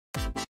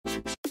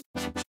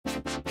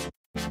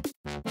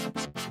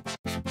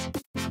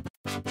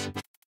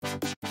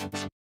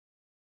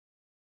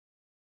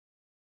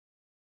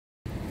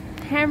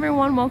Hey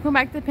everyone, welcome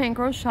back to Pink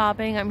Rose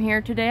Shopping. I'm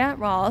here today at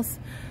Ross.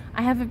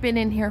 I haven't been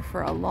in here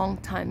for a long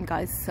time,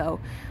 guys, so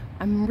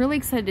I'm really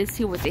excited to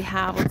see what they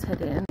have. Let's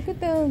head in. Look at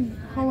the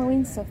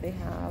Halloween stuff they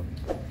have.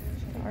 The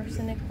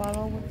arsenic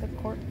bottle with the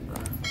cork.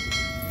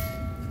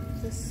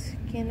 This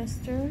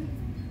canister.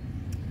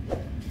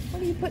 What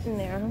do you put in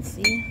there? Let's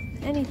see.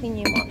 Anything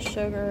you want,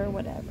 sugar,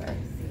 whatever.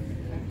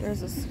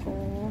 There's a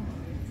skull.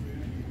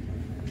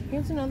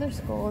 Here's another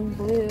skull in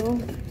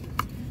blue.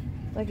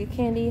 Like a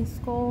candy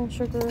skull,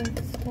 sugar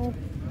skull.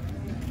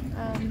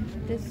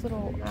 This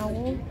little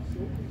owl.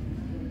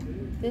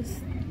 This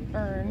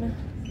urn.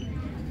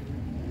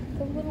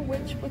 The little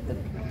witch with the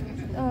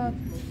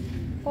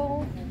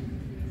ball.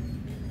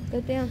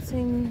 The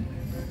dancing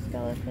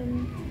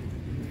skeleton.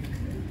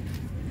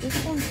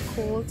 This one's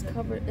cool. It's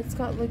covered. It's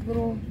got like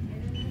little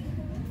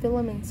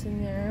filaments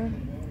in there.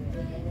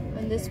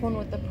 And this one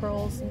with the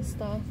pearls and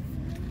stuff.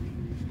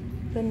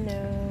 The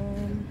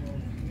gnome.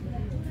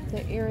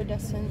 The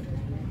iridescent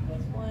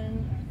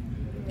one,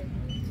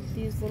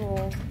 these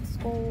little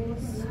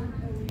skulls,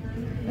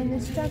 and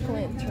this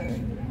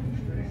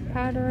jack-o'-lantern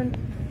pattern,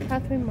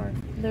 pathway mark.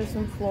 There's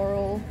some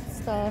floral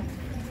stuff.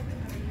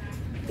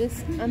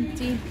 This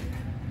empty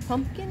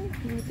pumpkin,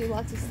 you can do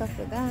lots of stuff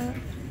with that.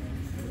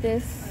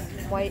 This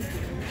white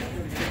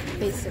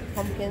basic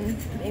pumpkin,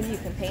 maybe you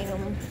can paint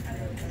them.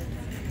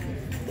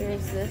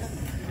 There's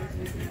this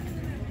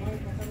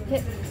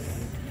hips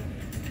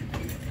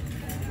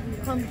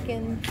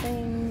pumpkin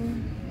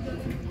thing.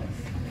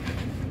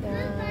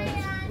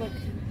 Look,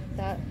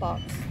 that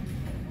box.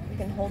 You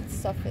can hold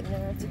stuff in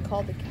there. It's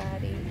called a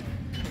caddy.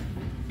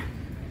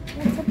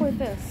 What's up with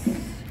this?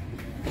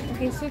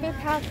 Okay, so they're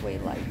pathway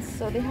lights.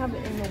 So they have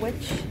it in the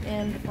witch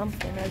and the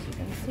pumpkin, as you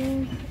can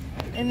see.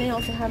 And they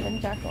also have in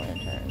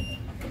jack-o'-lantern.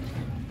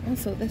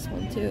 Also this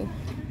one too.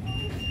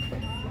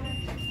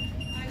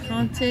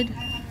 Haunted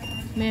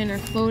manor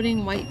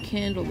floating white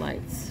candle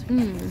lights.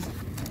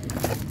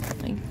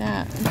 Like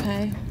that,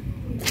 okay.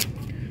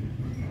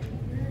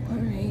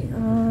 Alright,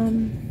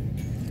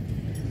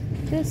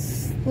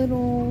 this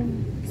little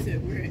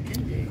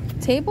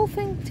table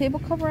thing, table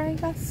cover, I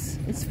guess.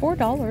 It's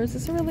 $4.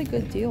 It's a really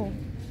good deal.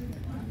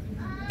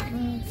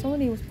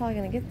 Somebody was probably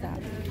gonna get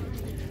that.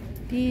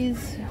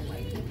 These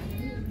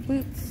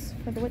boots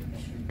for the witch.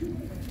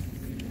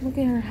 Look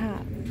at her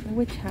hat, the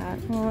witch hat.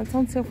 Oh, it's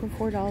on sale for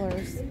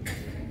 $4.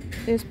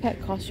 There's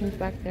pet costumes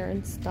back there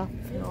and stuff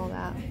and all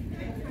that.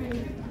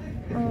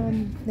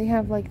 They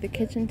have like the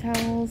kitchen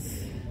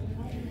towels,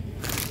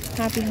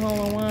 Happy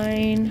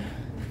Halloween,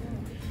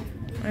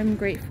 I'm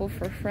Grateful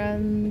for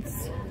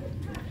Friends,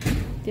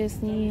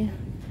 Disney,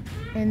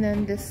 and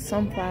then this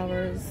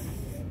sunflowers,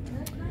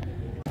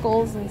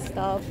 skulls and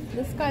stuff.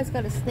 This guy's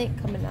got a snake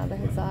coming out of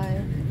his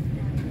eye.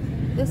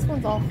 This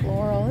one's all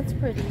floral, it's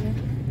pretty.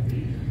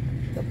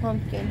 The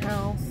pumpkin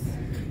house,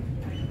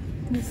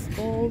 these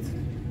skulls.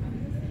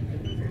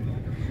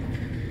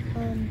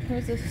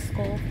 Here's a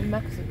skull from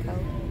Mexico.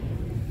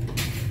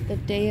 The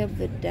Day of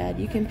the Dead.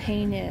 You can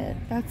paint it.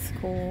 That's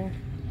cool.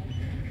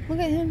 Look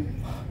at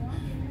him.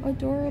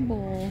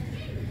 Adorable.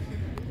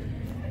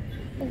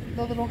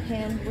 The little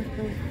hand with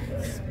the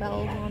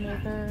spells on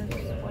it or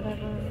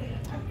whatever.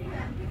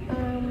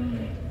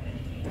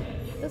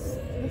 The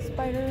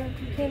spider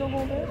candle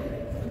holder.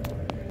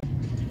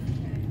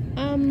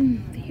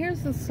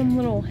 Here's some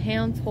little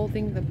hands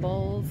holding the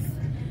bowls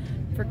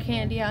for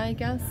candy, I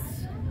guess.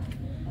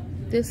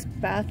 This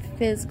Bath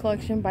Fizz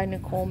collection by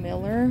Nicole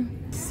Miller.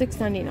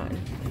 $6.99.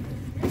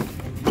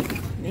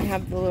 They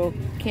have the little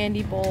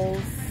candy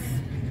bowls,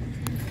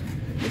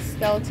 the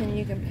skeleton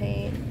you can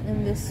paint,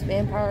 and this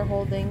vampire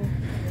holding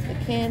the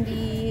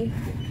candy,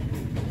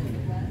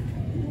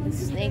 the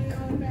snake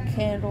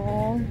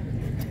candle,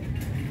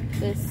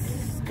 this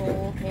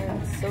skull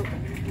hand soap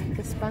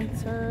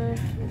dispenser,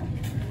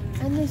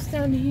 and this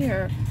down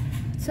here,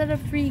 set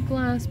of free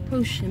glass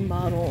potion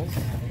bottles.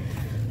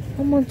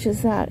 How much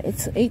is that?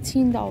 It's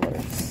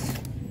 $18.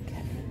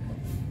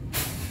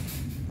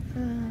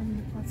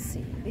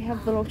 They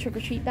have little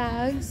trick-or-treat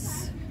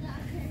bags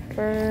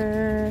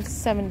for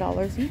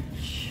 $7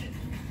 each.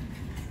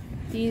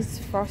 These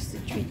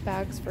frosted treat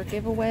bags for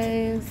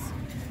giveaways.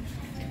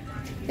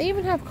 They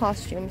even have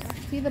costumes.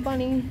 See the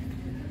bunny,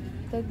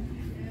 the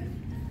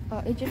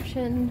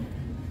Egyptian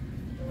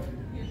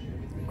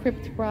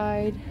crypt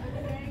bride,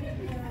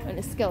 and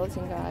a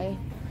skeleton guy.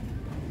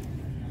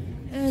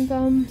 And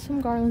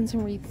some garlands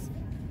and wreaths.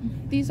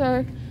 These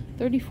are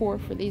 $34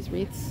 for these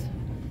wreaths.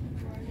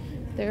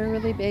 They're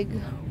really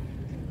big.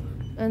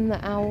 And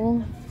the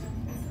owl,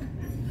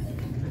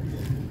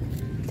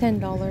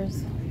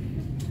 $10.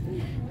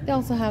 They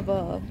also have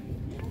a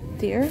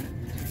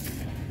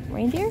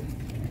reindeer,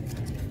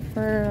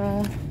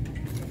 for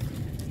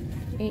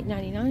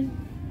 $8.99.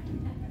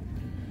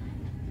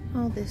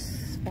 All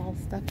this fall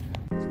stuff.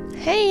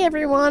 Hey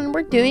everyone,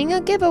 we're doing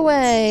a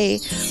giveaway.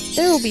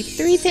 There will be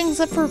 3 things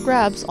up for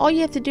grabs. All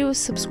you have to do is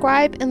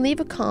subscribe and leave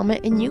a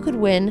comment and you could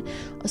win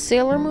a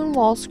Sailor Moon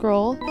wall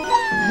scroll,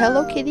 a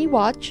Hello Kitty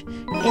watch,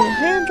 and a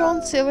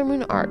hand-drawn Sailor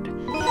Moon art.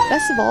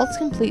 Best of all, it's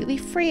completely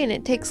free and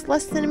it takes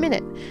less than a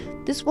minute.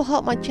 This will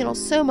help my channel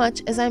so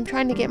much as I'm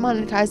trying to get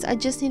monetized. I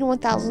just need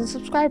 1,000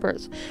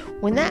 subscribers.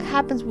 When that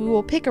happens, we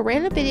will pick a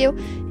random video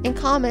and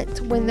comment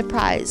to win the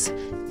prize.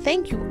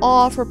 Thank you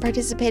all for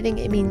participating.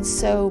 It means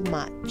so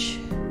much.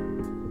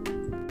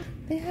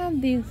 They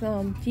have these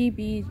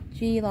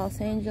GBG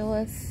Los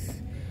Angeles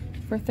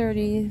for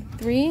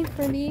 $33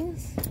 for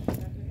these.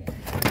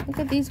 Look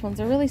at these ones.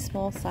 They're really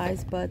small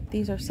size, but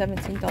these are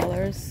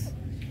 $17.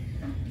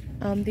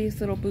 These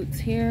little boots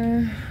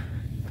here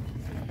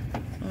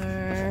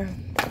are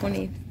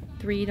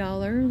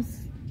 $23.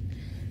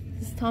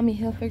 This is Tommy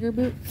Hilfiger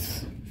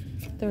boots,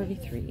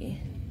 $33.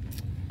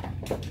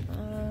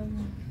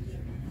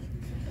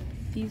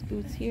 These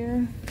boots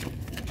here,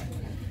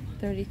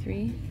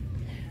 $33.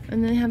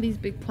 And then they have these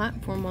big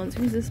platform ones.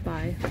 Who's this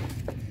by?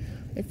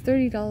 It's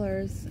 $30.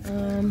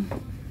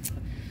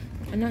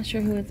 I'm not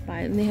sure who it's by.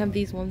 And they have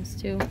these ones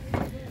too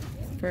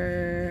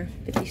for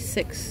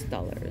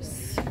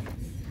 $56.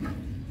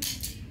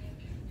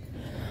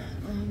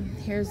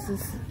 Here's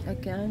this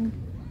again,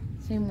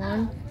 same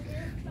one.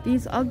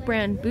 These UGG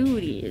brand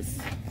booties.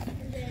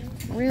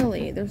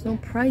 Really, there's no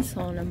price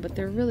on them, but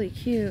they're really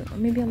cute. Or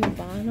maybe on the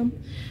bottom.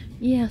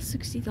 Yeah,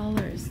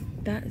 $60.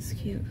 That is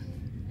cute.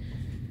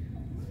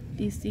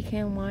 These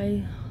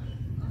DKNY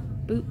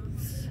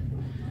boots.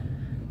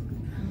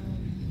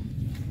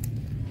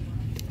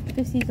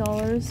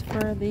 $50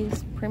 for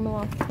these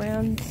Primaloft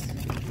brands.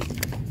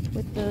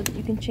 With the,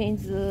 you can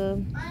change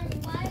the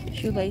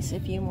shoelace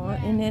if you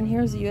want. And then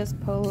here's the US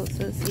Polo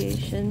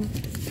Association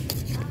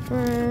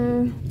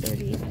for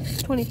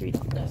 $23.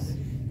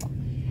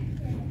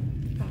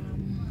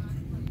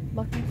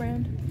 Lucky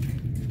brand.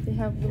 They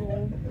have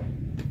little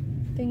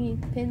thingy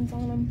pins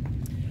on them.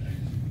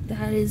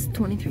 That is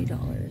 $23.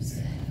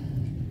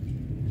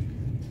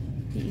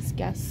 These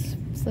Guess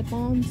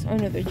slip-ons, oh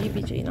no, they're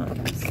GBG, not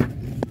Guess,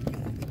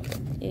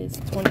 is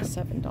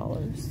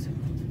 $27.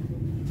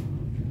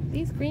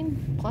 These green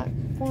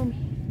platform,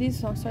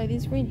 these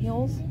green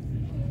heels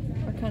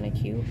are kind of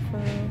cute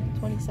for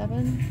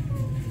 $27.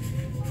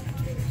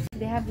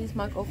 They have these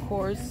Michael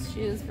Kors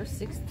shoes for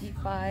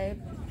 $65.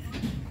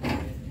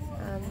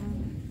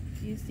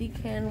 These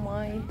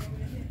DKNY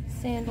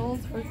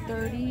sandals for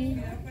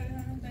 $30.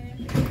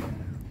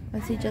 I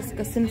see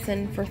Jessica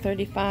Simpson for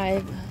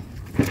 $35.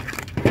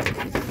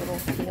 These little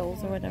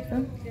heels or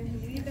whatever.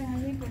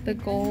 The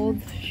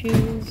gold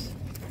shoes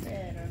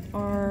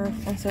are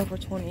on sale for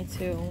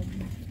 $22.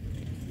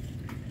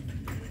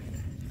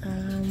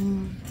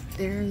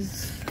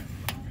 There's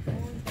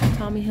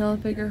Tommy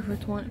Hilfiger for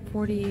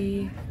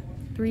 $43,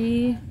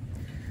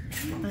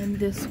 and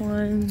this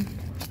one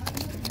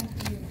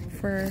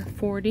for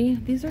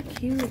 $40. These are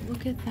cute.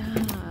 Look at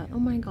that. Oh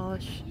my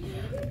gosh,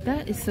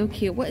 that is so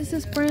cute. What is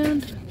this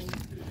brand?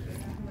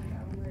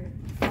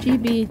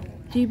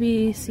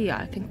 GBC,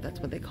 I think that's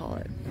what they call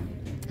it.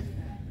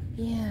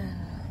 Yeah.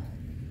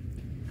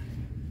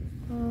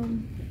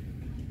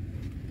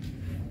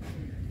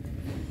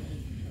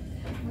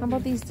 How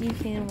about these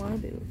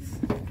DKNY boots?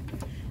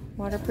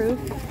 Waterproof,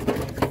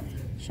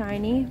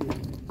 shiny,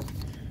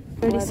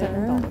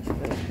 $37 for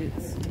those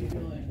boots.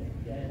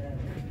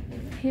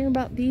 Hear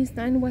about these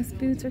Nine West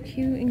boots are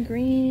cute in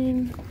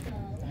green,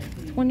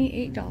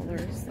 $28.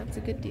 That's a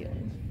good deal.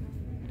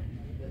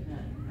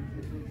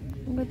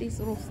 Look at these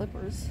little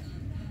slippers.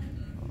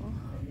 Oh.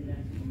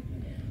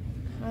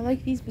 I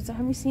like these boots.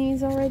 Have you seen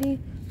these already?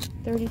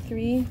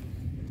 $33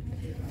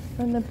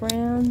 from the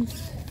brand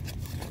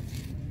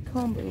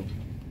Combo.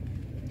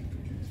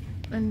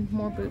 And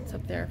more boots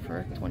up there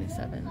for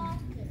 $27.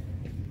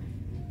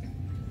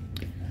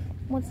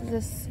 What's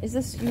this? Is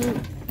this you?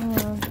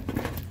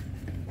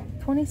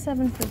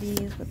 $27 for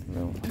these with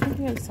blue. I think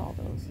we already saw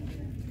those.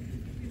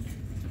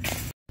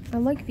 I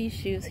like these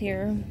shoes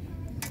here.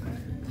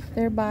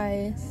 They're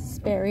by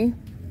Sperry.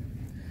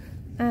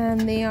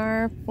 And they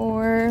are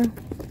for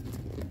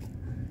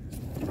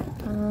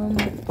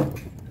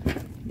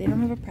they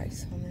don't have a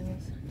price on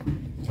those.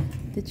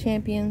 The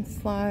Champion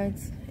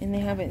slides, and they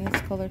have it in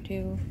this color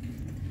too.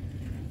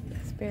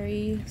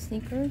 Sperry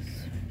sneakers.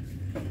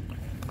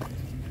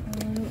 I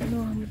don't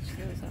know how much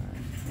those are.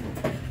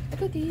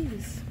 Look at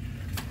these.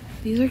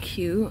 These are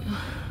cute.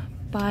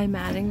 By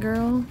Madden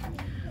Girl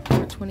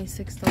for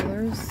 $26.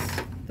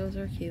 Those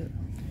are cute.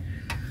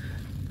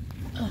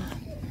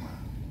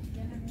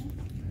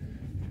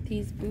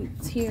 These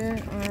boots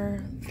here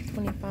are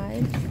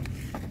 $25.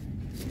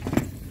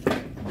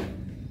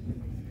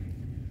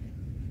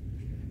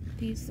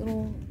 These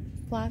little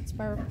flats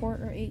by Report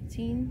are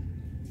 $18.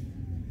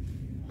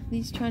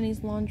 These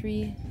Chinese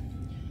laundry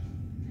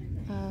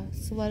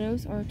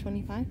stilettos are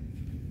 $25.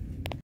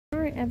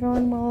 Alright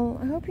everyone, well,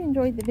 I hope you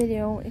enjoyed the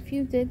video. If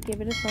you did,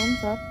 give it a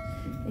thumbs up.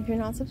 If you're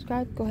not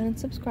subscribed, go ahead and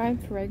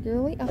subscribe for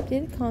regularly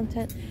updated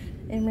content.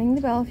 And ring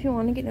the bell if you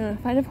want to get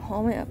notified of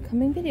all my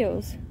upcoming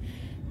videos.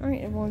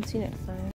 Alright, everyone, see you next time.